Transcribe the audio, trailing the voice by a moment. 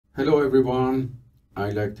Hello everyone,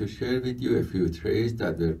 I'd like to share with you a few trades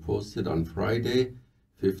that were posted on Friday,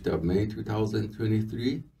 5th of May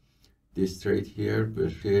 2023. This trade here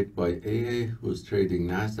was shared by AA, who's trading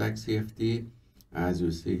Nasdaq CFD. As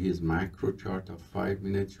you see, his macro chart of 5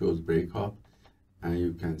 minutes shows breakup, and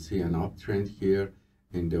you can see an uptrend here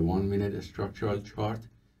in the 1 minute structural chart,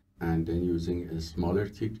 and then using a smaller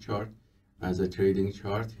tick chart as a trading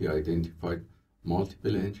chart, he identified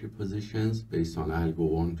multiple entry positions based on Algo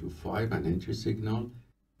 1 to 5 and entry signal,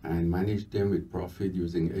 and managed them with profit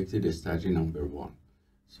using exit strategy number 1.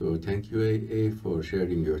 So thank you AA for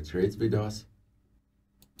sharing your trades with us.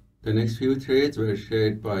 The next few trades were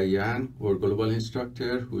shared by Jan, our global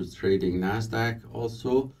instructor, who's trading Nasdaq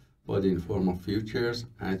also, but in form of futures.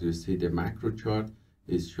 As you see, the macro chart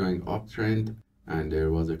is showing uptrend, and there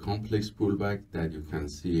was a complex pullback that you can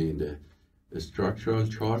see in the structural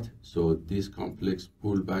chart. So this complex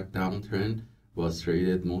pullback downtrend was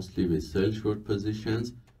traded mostly with sell short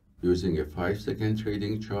positions using a 5-second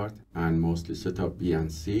trading chart and mostly set up B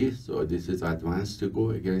and C. So this is advanced to go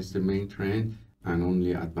against the main trend, and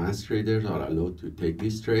only advanced traders are allowed to take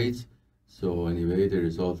these trades. So anyway, the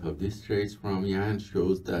result of these trades from Jan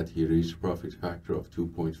shows that he reached profit factor of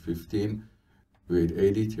 2.15 with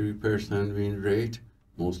 83% win rate,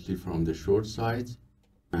 mostly from the short sides.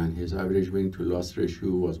 And his average win to loss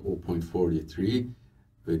ratio was 0.43,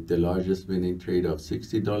 with the largest winning trade of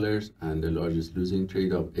 $60 and the largest losing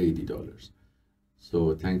trade of $80.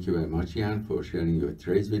 So thank you very much, Jan, for sharing your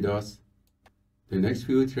trades with us. The next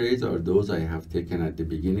few trades are those I have taken at the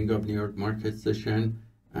beginning of New York market session,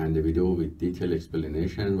 and the video with detailed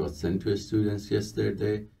explanation was sent to students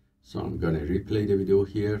yesterday, so I'm gonna replay the video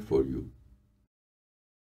here for you.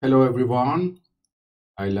 Hello everyone.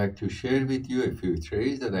 I'd like to share with you a few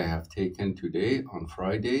trades that I have taken today on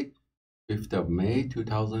Friday, 5th of May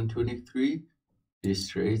 2023. These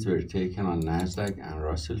trades were taken on Nasdaq and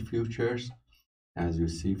Russell futures. As you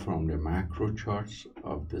see from the macro charts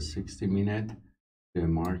of the 60-minute, the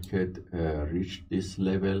market reached this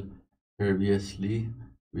level previously,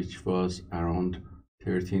 which was around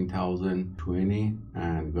 13,020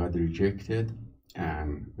 and got rejected.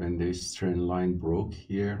 And when this trend line broke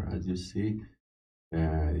here, as you see,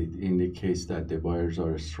 it indicates that the buyers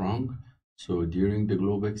are strong. So during the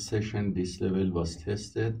Globex session, this level was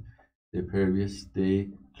tested the previous day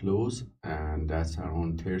close, and that's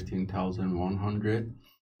around 13,100.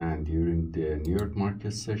 And during the New York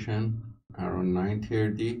market session around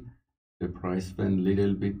 9:30, the price went a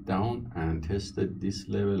little bit down and tested this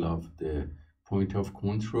level of the point of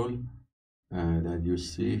control that you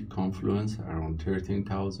see, confluence, around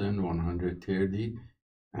 13,130.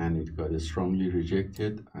 And it got strongly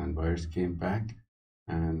rejected, and buyers came back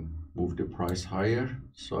and moved the price higher.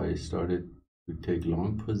 So I started to take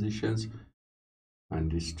long positions on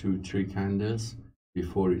these 2-3 candles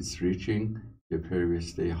before it's reaching the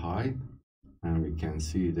previous day high. And we can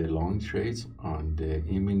see the long trades on the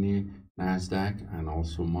E-mini, Nasdaq, and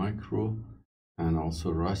also micro, and also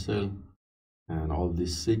Russell. And all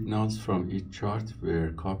these signals from each chart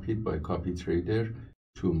were copied by copy trader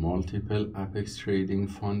to multiple Apex trading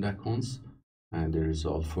fund accounts, and the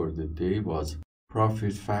result for the day was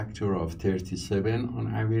profit factor of 37 on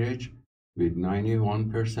average, with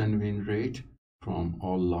 91% win rate from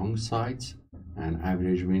all long sides, and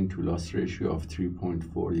average win to loss ratio of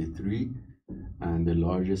 3.43, and the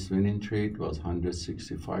largest winning trade was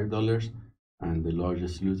 $165, and the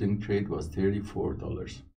largest losing trade was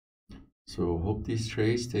 $34. So hope these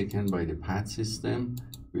trades taken by the PAAT system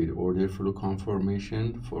with order flow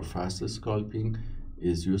confirmation for fast scalping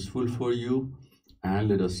is useful for you, and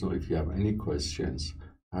let us know if you have any questions.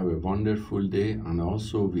 Have a wonderful day and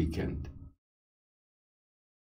also weekend.